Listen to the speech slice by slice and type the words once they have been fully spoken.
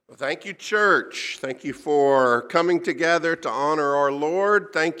Well, thank you, church. Thank you for coming together to honor our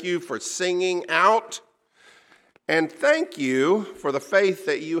Lord. Thank you for singing out. And thank you for the faith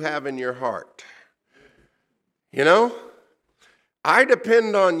that you have in your heart. You know, I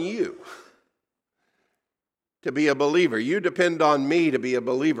depend on you to be a believer. You depend on me to be a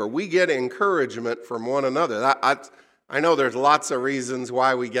believer. We get encouragement from one another. I know there's lots of reasons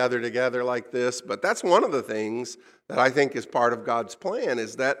why we gather together like this, but that's one of the things that I think is part of God's plan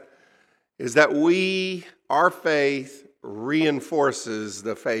is that our faith reinforces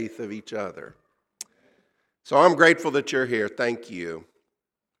the faith of each other. So I'm grateful that you're here. Thank you.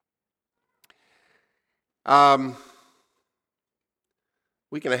 Week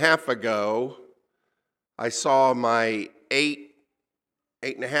and a half ago, I saw my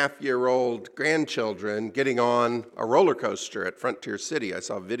 8.5-year-old grandchildren getting on a roller coaster at Frontier City. I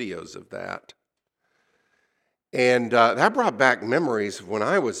saw videos of that. And that brought back memories of when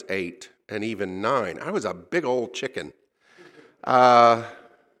I was 8 and even 9. I was a big old chicken. I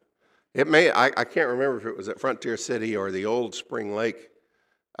can't remember if it was at Frontier City or the old Spring Lake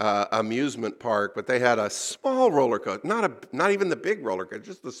amusement park, but they had a small roller coaster, not even the big roller coaster,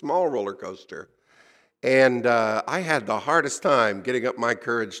 just the small roller coaster. And I had the hardest time getting up my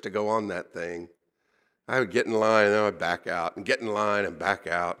courage to go on that thing. I would get in line and then I would back out and get in line and back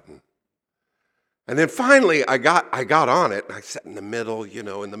out. And then finally I got on it and I sat in the middle,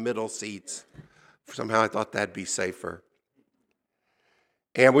 in the middle seats. Somehow I thought that'd be safer.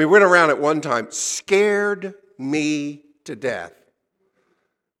 And we went around at one time, scared me to death.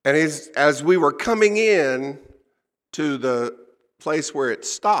 And as we were coming in to the place where it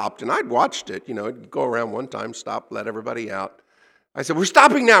stopped, and I'd watched it, it'd go around one time, stop, let everybody out. I said, "We're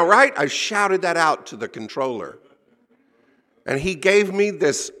stopping now, right?" I shouted that out to the controller. And he gave me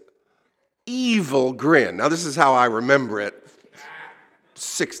this evil grin. Now, this is how I remember it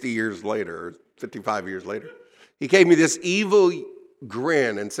 60 years later, 55 years later. He gave me this evil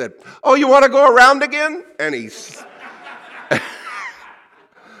grin and said, "Oh, you want to go around again?" And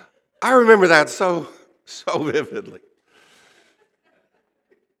I remember that so vividly.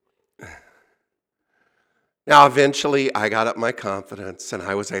 Now, eventually, I got up my confidence, and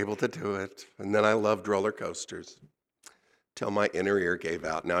I was able to do it. And then I loved roller coasters till my inner ear gave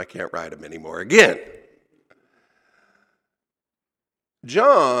out. Now I can't ride them anymore again.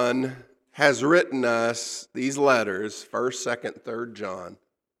 John has written us these letters, 1st, 2nd, 3rd John,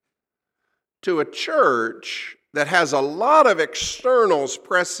 to a church that has a lot of externals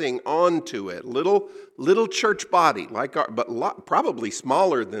pressing onto it. Little church body, probably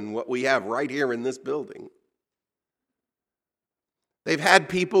smaller than what we have right here in this building. They've had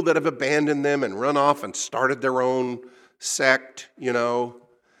people that have abandoned them and run off and started their own sect,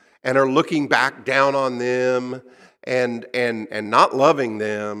 and are looking back down on them and not loving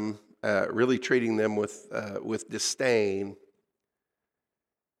them, really treating them with disdain.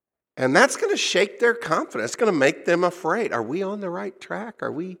 And that's going to shake their confidence. It's going to make them afraid. Are we on the right track?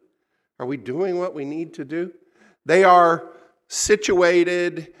 Are we doing what we need to do? They are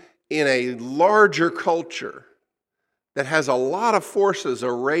situated in a larger culture that has a lot of forces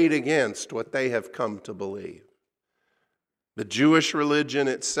arrayed against what they have come to believe. The Jewish religion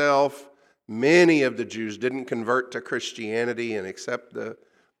itself, many of the Jews didn't convert to Christianity and accept the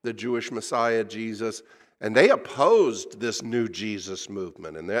Jewish Messiah, Jesus, and they opposed this new Jesus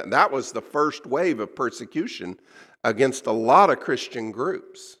movement. And that was the first wave of persecution against a lot of Christian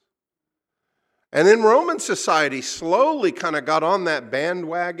groups. And then Roman society slowly kind of got on that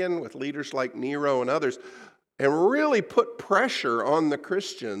bandwagon with leaders like Nero and others and really put pressure on the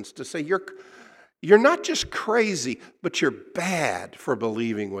Christians to say, you're not just crazy, but you're bad for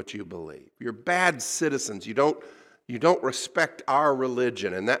believing what you believe. You're bad citizens. You don't respect our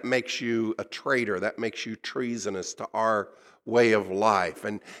religion, and that makes you a traitor. That makes you treasonous to our way of life.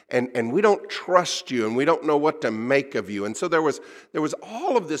 And we don't trust you, and we don't know what to make of you. And so there was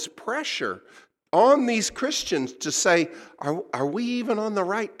all of this pressure on these Christians to say, are we even on the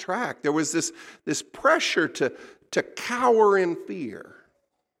right track? There was this pressure to cower in fear.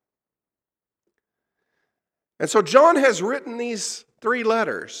 And so John has written these 3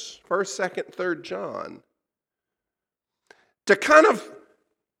 letters, 1st, 2nd, 3rd John, to kind of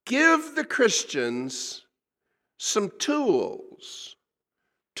give the Christians some tools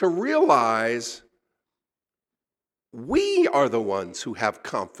to realize we are the ones who have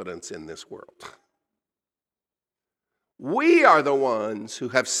confidence in this world. We are the ones who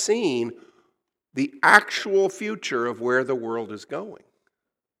have seen the actual future of where the world is going.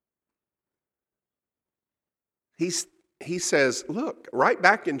 He says, look, right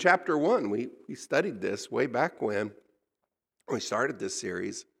back in chapter 1, we studied this way back when we started this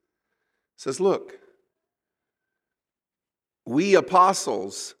series. says, look, we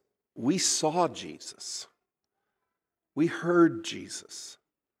apostles, we saw Jesus. We heard Jesus.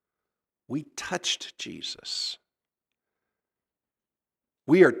 We touched Jesus.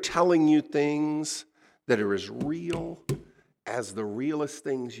 We are telling you things that are as real as the realest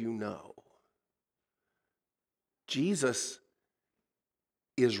things you know. Jesus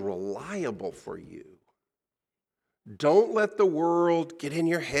is reliable for you. Don't let the world get in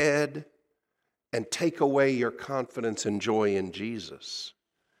your head and take away your confidence and joy in Jesus.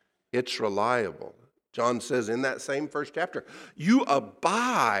 It's reliable. John says in that same first chapter, you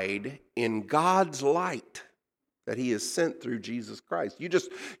abide in God's light that he has sent through Jesus Christ.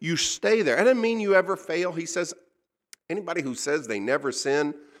 You stay there. That doesn't mean you ever fail. He says, anybody who says they never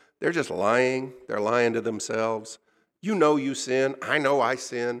sin, they're just lying. They're lying to themselves. You know you sin. I know I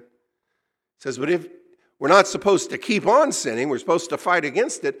sin. He says, but if we're not supposed to keep on sinning, we're supposed to fight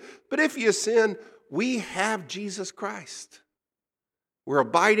against it. But if you sin, we have Jesus Christ. We're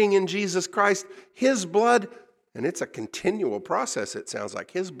abiding in Jesus Christ. His blood, and it's a continual process, it sounds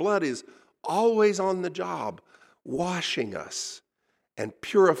like. His blood is always on the job, washing us and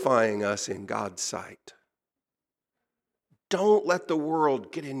purifying us in God's sight. Don't let the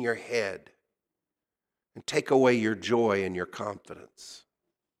world get in your head and take away your joy and your confidence.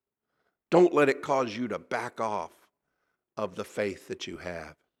 Don't let it cause you to back off of the faith that you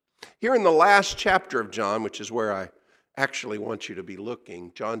have. Here in the last chapter of John, which is where I actually want you to be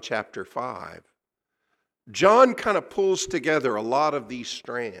looking, John chapter 5, John kind of pulls together a lot of these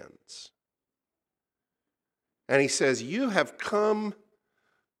strands. And he says, you have come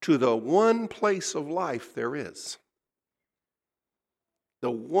to the one place of life there is.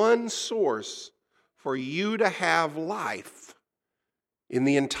 The one source for you to have life in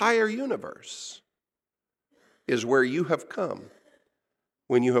the entire universe is where you have come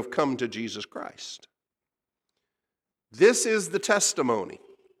when you have come to Jesus Christ. This is the testimony.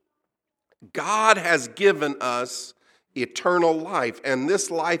 God has given us eternal life, and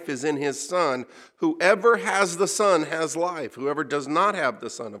this life is in his Son. Whoever has the Son has life. Whoever does not have the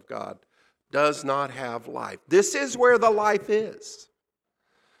Son of God does not have life. This is where the life is.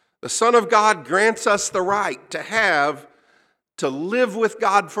 The Son of God grants us the right to live with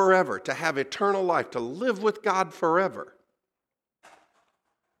God forever, to have eternal life, to live with God forever.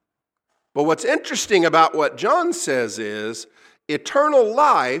 But what's interesting about what John says is eternal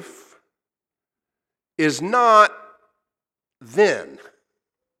life is not then.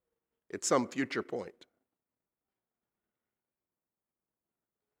 It's some future point.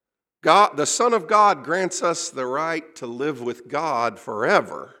 God, the Son of God grants us the right to live with God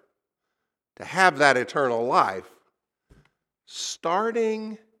forever, to have that eternal life,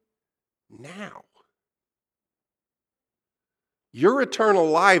 starting now. Your eternal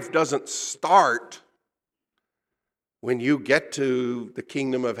life doesn't start when you get to the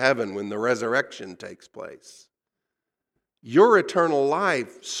kingdom of heaven, when the resurrection takes place. Your eternal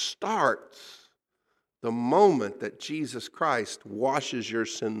life starts the moment that Jesus Christ washes your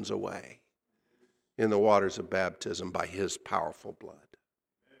sins away in the waters of baptism by his powerful blood.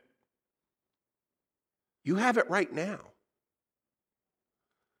 You have it right now.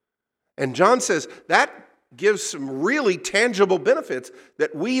 And John says that gives some really tangible benefits,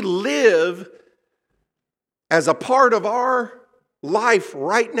 that we live as a part of our life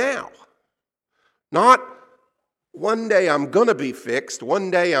right now. Not one day I'm going to be fixed, one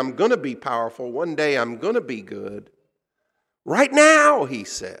day I'm going to be powerful, one day I'm going to be good. Right now, he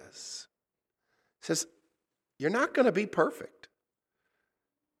says. He says, you're not going to be perfect.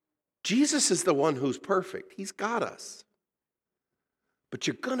 Jesus is the one who's perfect. He's got us. But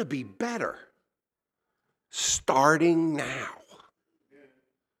you're going to be better starting now.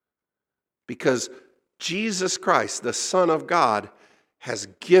 Because Jesus Christ, the Son of God, has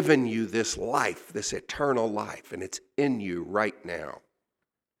given you this life, this eternal life, and it's in you right now.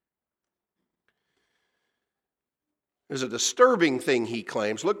 There's a disturbing thing he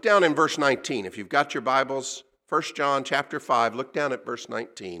claims. Look down in verse 19. If you've got your Bibles, 1 John chapter 5, look down at verse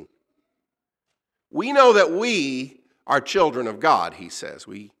 19. We know that we are children of God, he says.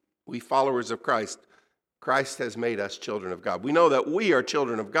 We followers of Christ. Christ has made us children of God. We know that we are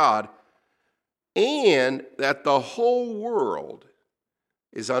children of God and that the whole world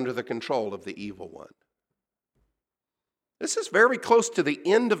is under the control of the evil one. This is very close to the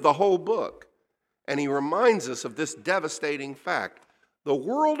end of the whole book, and he reminds us of this devastating fact. The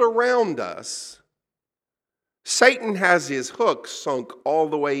world around us, Satan has his hooks sunk all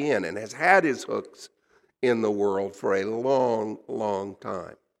the way in and has had his hooks in the world for a long, long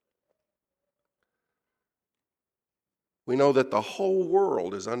time. we know that the whole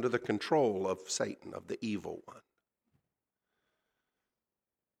world is under the control of Satan, of the evil one.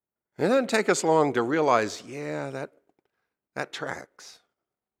 It doesn't take us long to realize, that tracks.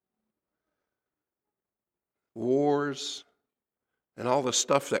 Wars and all the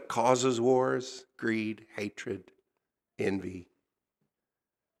stuff that causes wars, greed, hatred, envy,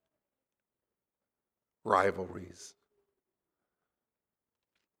 rivalries,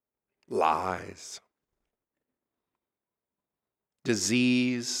 lies,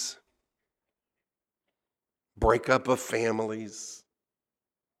 disease, breakup of families,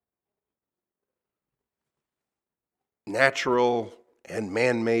 natural and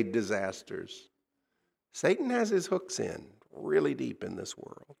man-made disasters. Satan has his hooks in really deep in this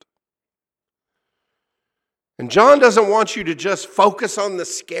world. And John doesn't want you to just focus on the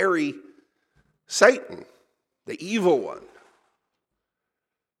scary Satan, the evil one.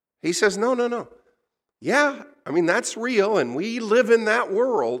 He says, no. Yeah, that's real, and we live in that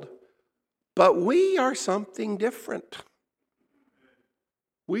world, but we are something different.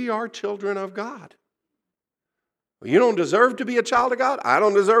 We are children of God. You don't deserve to be a child of God. I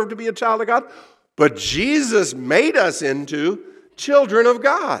don't deserve to be a child of God. But Jesus made us into children of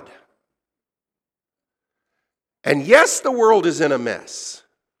God. And yes, the world is in a mess.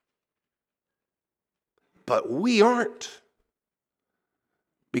 But we aren't.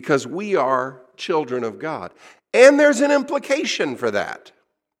 Because we are children of God. And there's an implication for that.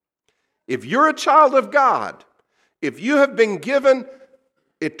 If you're a child of God, if you have been given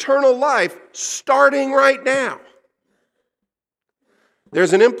eternal life starting right now,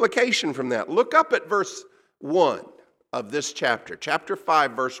 there's an implication from that. Look up at verse 1 of this chapter, chapter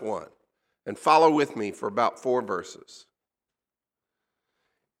 5, verse 1, and follow with me for about 4 verses.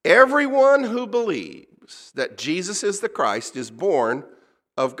 Everyone who believes that Jesus is the Christ is born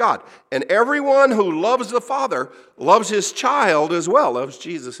of God. And everyone who loves the Father loves his child as well, loves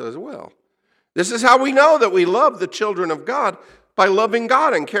Jesus as well. This is how we know that we love the children of God, by loving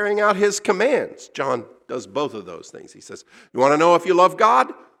God and carrying out his commands. John does both of those things. He says, you want to know if you love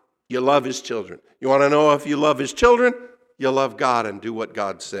God? You love his children. You want to know if you love his children? You love God and do what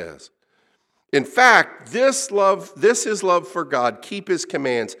God says. In fact, this is love for God. Keep his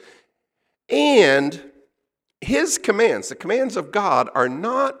commands. And his commands, the commands of God, are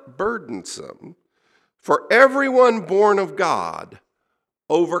not burdensome, for everyone born of God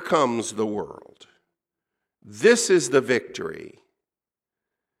overcomes the world. This is the victory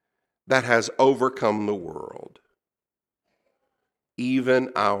that has overcome the world, even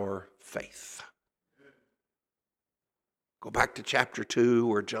our faith. Go back to chapter 2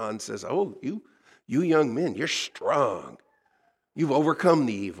 where John says, oh, you young men, you're strong. You've overcome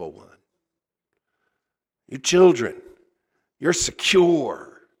the evil one. You children, you're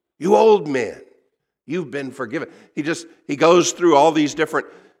secure. You old men, you've been forgiven. He goes through all these different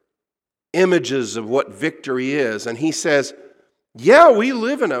images of what victory is, and he says, yeah, we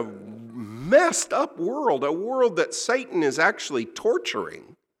live in a messed up world, a world that Satan is actually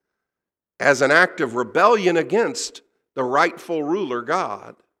torturing as an act of rebellion against the rightful ruler,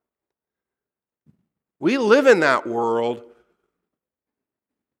 God. We live in that world,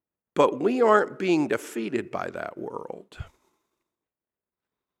 but we aren't being defeated by that world.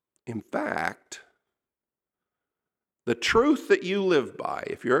 In fact, the truth that you live by,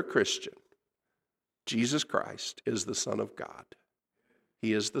 if you're a Christian, Jesus Christ is the Son of God.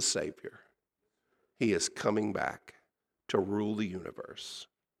 He is the Savior. He is coming back to rule the universe.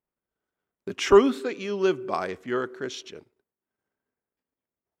 The truth that you live by, if you're a Christian,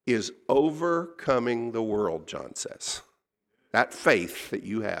 is overcoming the world, John says. That faith that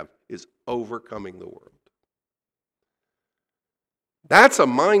you have is overcoming the world. That's a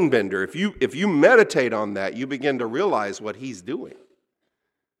mind bender. If you meditate on that, you begin to realize what he's doing.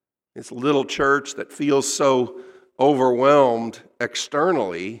 This little church that feels so overwhelmed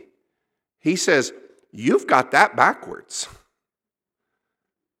externally, he says, you've got that backwards.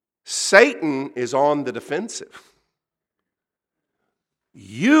 Satan is on the defensive.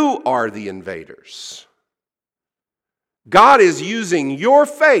 You are the invaders. God is using your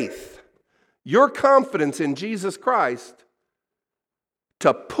faith, your confidence in Jesus Christ,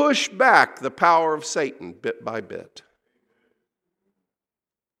 to push back the power of Satan bit by bit.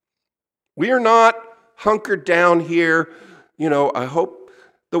 We are not hunkered down here, I hope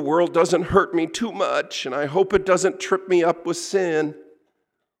the world doesn't hurt me too much, and I hope it doesn't trip me up with sin.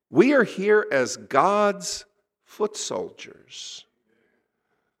 We are here as God's foot soldiers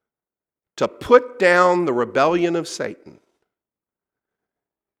to put down the rebellion of Satan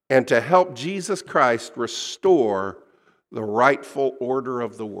and to help Jesus Christ restore the rightful order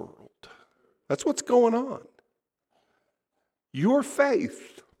of the world. That's what's going on. Your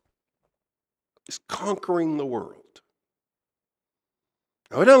faith is conquering the world.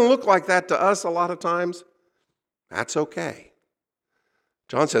 Now, it doesn't look like that to us a lot of times. That's okay.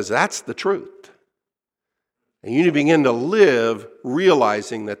 John says that's the truth. And you need to begin to live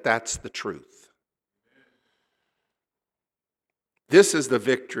realizing that that's the truth. This is the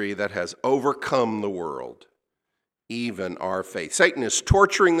victory that has overcome the world, even our faith. Satan is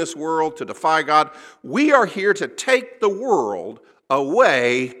torturing this world to defy God. We are here to take the world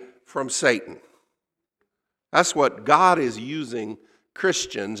away from Satan. That's what God is using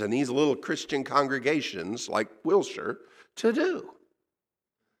Christians and these little Christian congregations like Wilshire to do.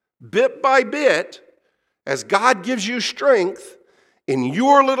 Bit by bit, as God gives you strength in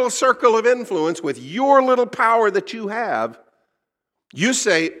your little circle of influence with your little power that you have, you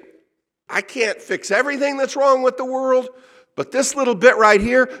say, I can't fix everything that's wrong with the world, but this little bit right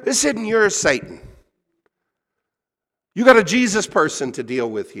here, this isn't yours, Satan. You got a Jesus person to deal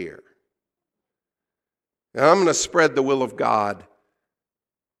with here. And I'm going to spread the will of God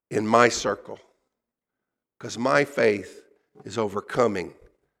in my circle because my faith is overcoming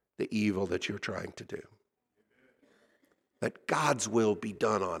the evil that you're trying to do. Let God's will be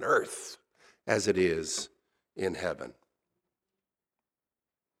done on earth as it is in heaven.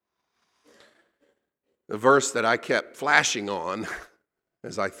 The verse that I kept flashing on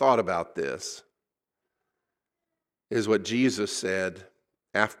as I thought about this is what Jesus said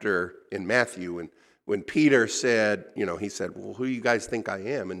after in Matthew. When Peter said, he said, well, who do you guys think I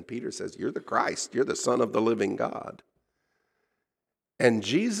am? And Peter says, you're the Christ. You're the Son of the living God. And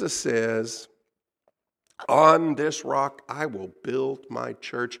Jesus says, on this rock I will build my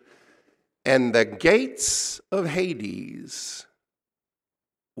church, and the gates of Hades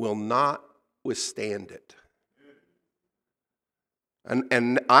will not withstand it.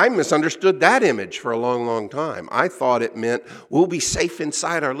 And I misunderstood that image for a long, long time. I thought it meant we'll be safe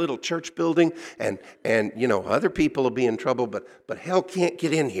inside our little church building and other people will be in trouble, but hell can't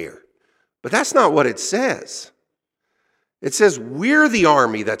get in here. But that's not what it says. It says we're the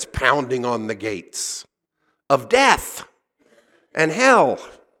army that's pounding on the gates of death and hell.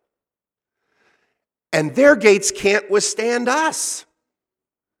 And their gates can't withstand us.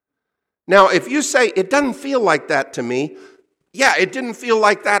 Now, if you say, it doesn't feel like that to me, yeah, it didn't feel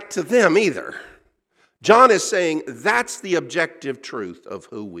like that to them either. John is saying that's the objective truth of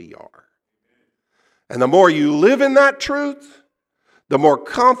who we are. And the more you live in that truth, the more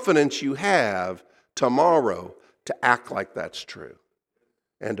confidence you have tomorrow to act like that's true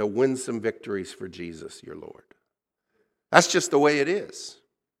and to win some victories for Jesus, your Lord. That's just the way it is.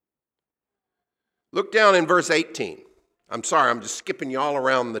 Look down in verse 18. I'm sorry, I'm just skipping you all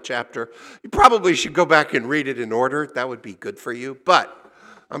around the chapter. You probably should go back and read it in order. That would be good for you. But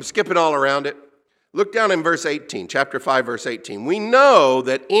I'm skipping all around it. Look down in verse 18, chapter 5, verse 18. We know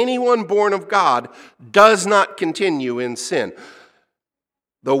that anyone born of God does not continue in sin.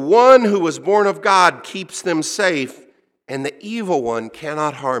 The one who was born of God keeps them safe, and the evil one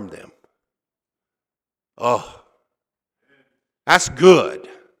cannot harm them. Oh, that's good.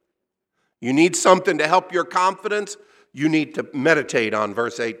 You need something to help your confidence? You need to meditate on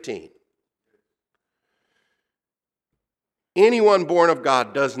verse 18. Anyone born of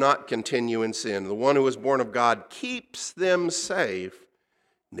God does not continue in sin. The one who is born of God keeps them safe.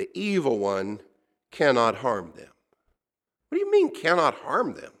 The evil one cannot harm them. What do you mean cannot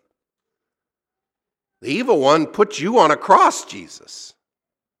harm them? The evil one puts you on a cross, Jesus.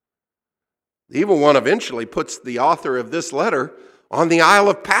 The evil one eventually puts the author of this letter on the Isle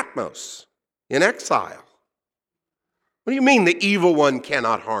of Patmos in exile. What do you mean the evil one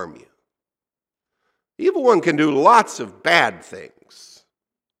cannot harm you? The evil one can do lots of bad things,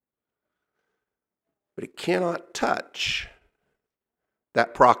 but it cannot touch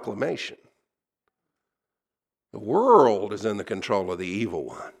that proclamation. The world is in the control of the evil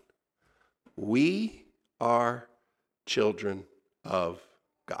one. We are children of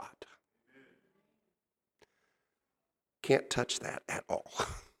God. Can't touch that at all.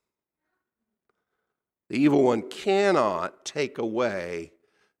 The evil one cannot take away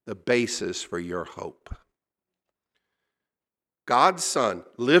the basis for your hope. God's Son,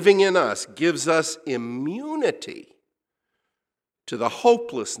 living in us, gives us immunity to the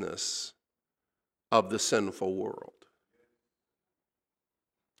hopelessness of the sinful world.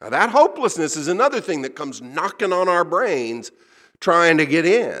 Now, that hopelessness is another thing that comes knocking on our brains, trying to get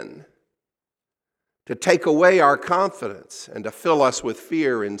in, to take away our confidence and to fill us with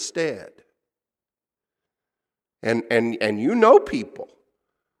fear instead. And you know people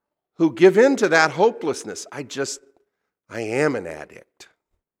who give in to that hopelessness. I am an addict.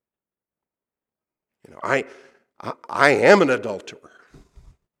 I am an adulterer.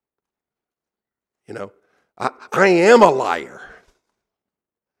 I am a liar.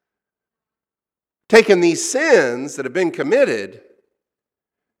 Taking these sins that have been committed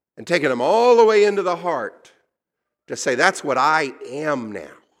and taking them all the way into the heart to say, that's what I am now.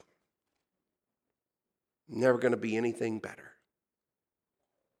 Never going to be anything better.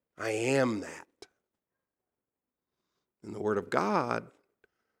 I am that. And the Word of God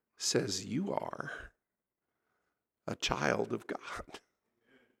says you are a child of God.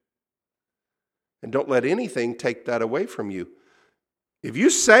 And don't let anything take that away from you. If you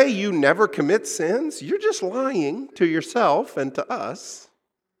say you never commit sins, you're just lying to yourself and to us.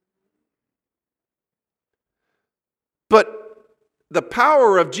 But the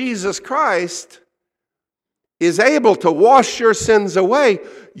power of Jesus Christ is able to wash your sins away.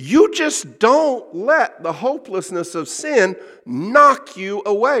 You just don't let the hopelessness of sin knock you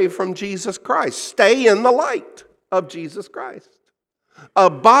away from Jesus Christ. Stay in the light of Jesus Christ.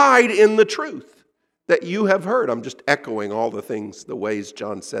 Abide in the truth that you have heard. I'm just echoing all the things, the ways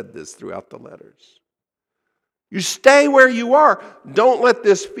John said this throughout the letters. You stay where you are. Don't let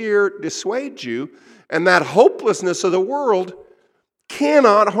this fear dissuade you. And that hopelessness of the world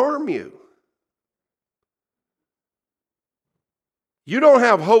cannot harm you. You don't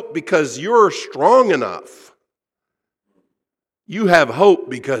have hope because you're strong enough. You have hope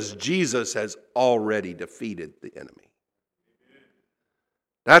because Jesus has already defeated the enemy.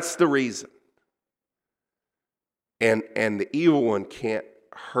 That's the reason. And the evil one can't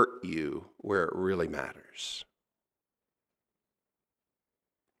hurt you where it really matters.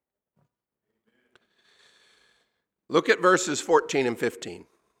 Look at verses 14 and 15.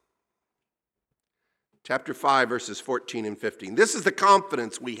 Chapter 5, verses 14 and 15. This is the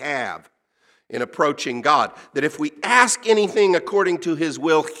confidence we have in approaching God, that if we ask anything according to His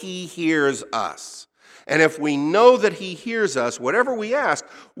will, He hears us. And if we know that He hears us, whatever we ask,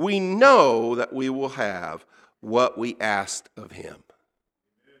 we know that we will have what we asked of Him.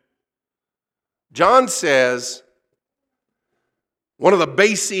 John says, one of the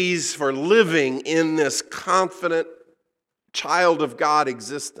bases for living in this confident child of God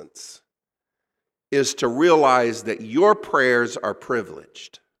existence is to realize that your prayers are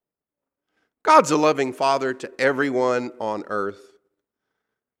privileged. God's a loving Father to everyone on earth,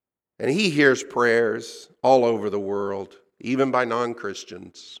 and He hears prayers all over the world, even by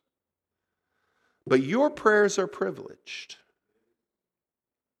non-Christians. But your prayers are privileged.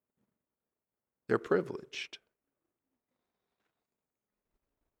 They're privileged.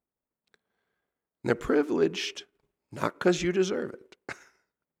 And they're privileged not because you deserve it,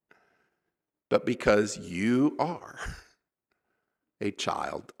 but because you are a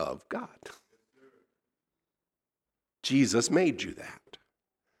child of God. Jesus made you that.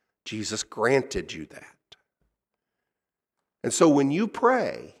 Jesus granted you that. And so when you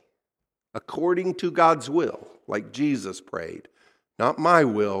pray according to God's will, like Jesus prayed, not my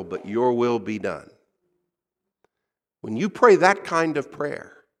will, but your will be done. When you pray that kind of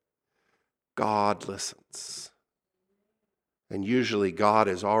prayer, God listens. And usually God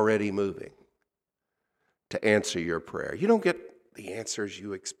is already moving to answer your prayer. You don't get the answers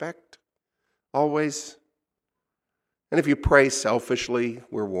you expect always. And if you pray selfishly,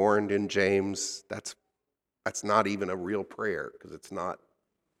 we're warned in James, that's not even a real prayer because it's not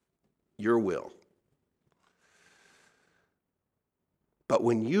your will. But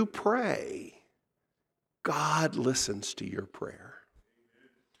when you pray, God listens to your prayer.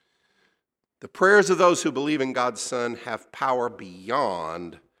 The prayers of those who believe in God's Son have power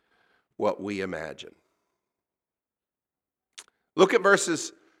beyond what we imagine. Look at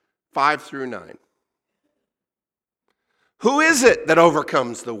verses 5 through 9. Who is it that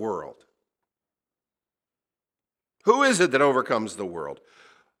overcomes the world? Who is it that overcomes the world?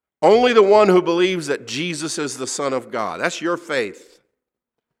 Only the one who believes that Jesus is the Son of God. That's your faith.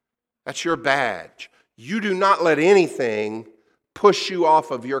 That's your badge. You do not let anything push you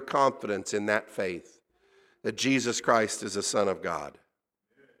off of your confidence in that faith, that Jesus Christ is the Son of God.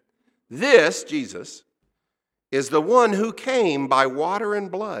 This, Jesus, is the one who came by water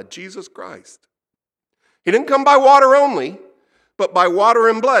and blood, Jesus Christ. He didn't come by water only, but by water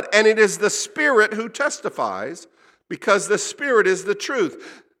and blood. And it is the Spirit who testifies, because the Spirit is the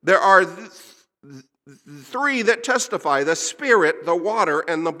truth. There are three that testify, the Spirit, the water,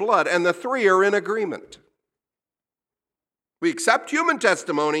 and the blood, and the three are in agreement. We accept human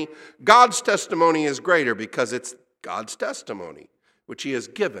testimony. God's testimony is greater because it's God's testimony, which He has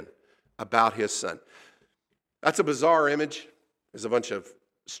given about His Son. That's a bizarre image. There's a bunch of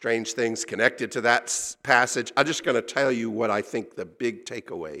strange things connected to that passage. I'm just going to tell you what I think the big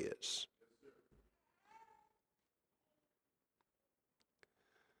takeaway is.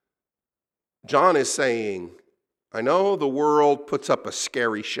 John is saying, I know the world puts up a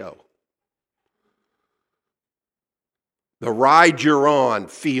scary show. The ride you're on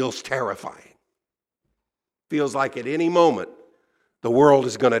feels terrifying. Feels like at any moment the world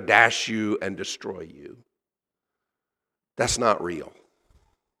is going to dash you and destroy you. That's not real.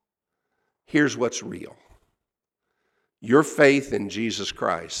 Here's what's real. Your faith in Jesus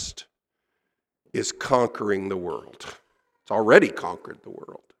Christ is conquering the world. It's already conquered the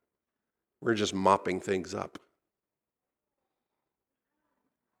world. We're just mopping things up.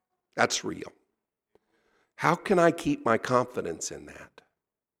 That's real. How can I keep my confidence in that?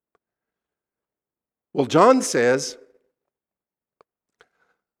 Well, John says,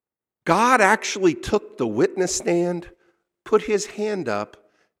 God actually took the witness stand, put his hand up,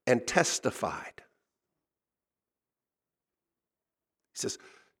 and testified. He says,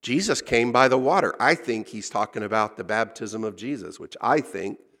 Jesus came by the water. I think he's talking about the baptism of Jesus, which I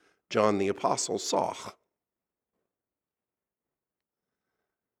think John the Apostle saw.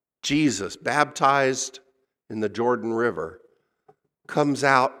 Jesus, baptized in the Jordan River, comes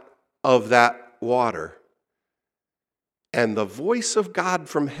out of that water, and the voice of God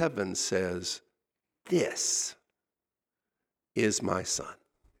from heaven says, "This is my Son."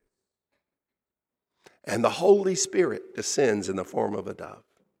 And the Holy Spirit descends in the form of a dove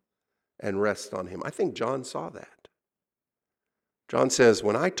and rests on him. I think John saw that. John says,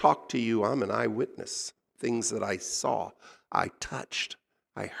 when I talk to you, I'm an eyewitness. Things that I saw, I touched,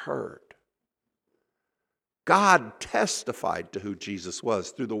 I heard. God testified to who Jesus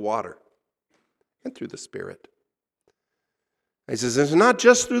was through the water and through the Spirit. He says, it's not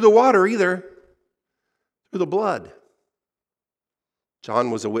just through the water either, through the blood.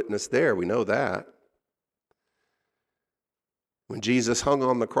 John was a witness there, we know that. When Jesus hung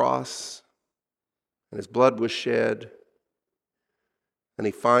on the cross and his blood was shed and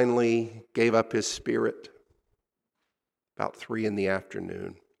he finally gave up his spirit about 3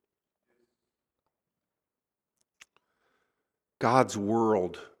 p.m, God's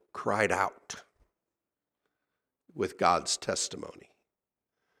world cried out with God's testimony.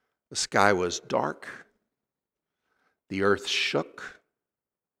 The sky was dark, the earth shook,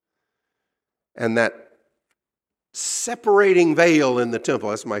 and that separating veil in the temple,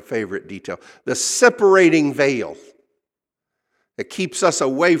 that's my favorite detail, the separating veil that keeps us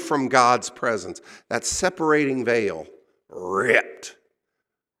away from God's presence, that separating veil ripped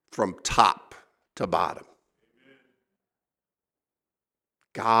from top to bottom.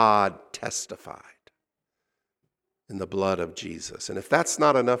 God testified in the blood of Jesus. And if that's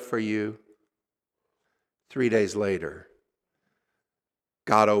not enough for you, 3 days later,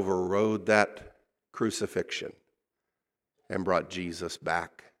 God overrode that crucifixion and brought Jesus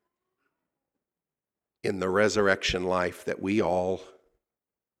back in the resurrection life that we all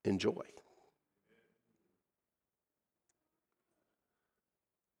enjoy.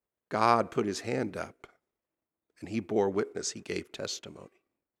 God put his hand up and he bore witness, he gave testimony.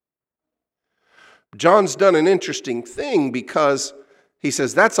 John's done an interesting thing because he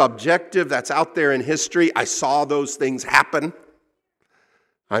says that's objective, that's out there in history. I saw those things happen.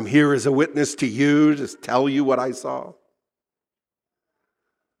 I'm here as a witness to you to tell you what I saw.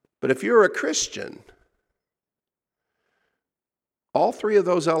 But if you're a Christian, all 3 of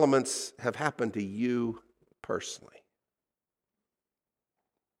those elements have happened to you personally.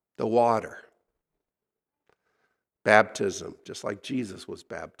 The water, baptism, just like Jesus was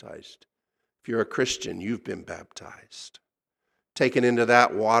baptized. If you're a Christian, you've been baptized, taken into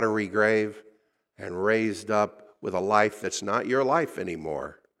that watery grave and raised up with a life that's not your life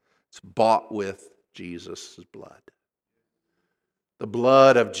anymore. It's bought with Jesus' blood. The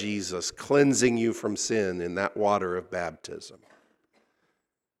blood of Jesus cleansing you from sin in that water of baptism.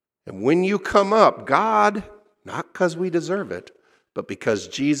 And when you come up, God, not because we deserve it, but because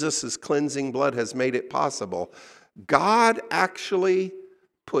Jesus' cleansing blood has made it possible, God actually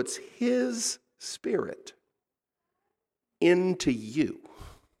puts his Spirit into you.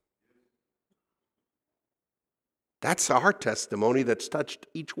 That's our testimony that's touched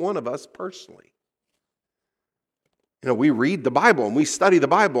each one of us personally. You know, we read the Bible and we study the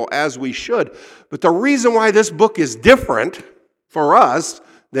Bible as we should, but the reason why this book is different for us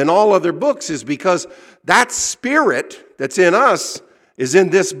than all other books is because that Spirit that's in us is in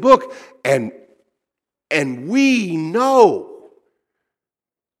this book, and we know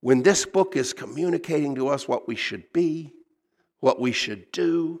when this book is communicating to us what we should be, what we should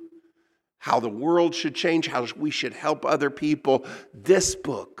do, how the world should change, how we should help other people. This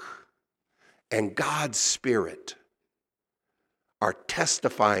book and God's Spirit are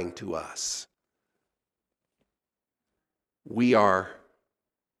testifying to us. We are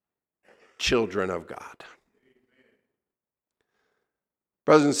children of God.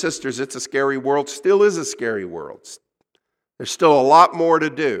 Brothers and sisters, it's a scary world, still is a scary world. There's still a lot more to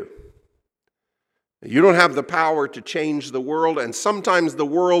do. You don't have the power to change the world, and sometimes the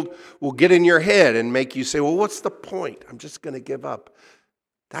world will get in your head and make you say, well, what's the point? I'm just going to give up.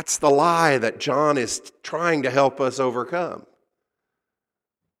 That's the lie that John is trying to help us overcome.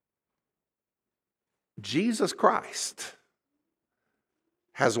 Jesus Christ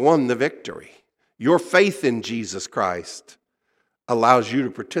has won the victory. Your faith in Jesus Christ allows you to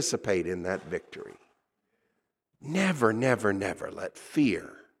participate in that victory. Never, never, never let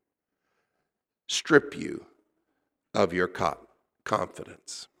fear strip you of your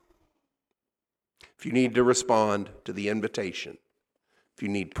confidence. If you need to respond to the invitation, if you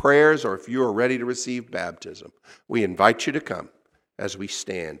need prayers, or if you are ready to receive baptism, we invite you to come as we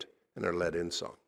stand and are led in song.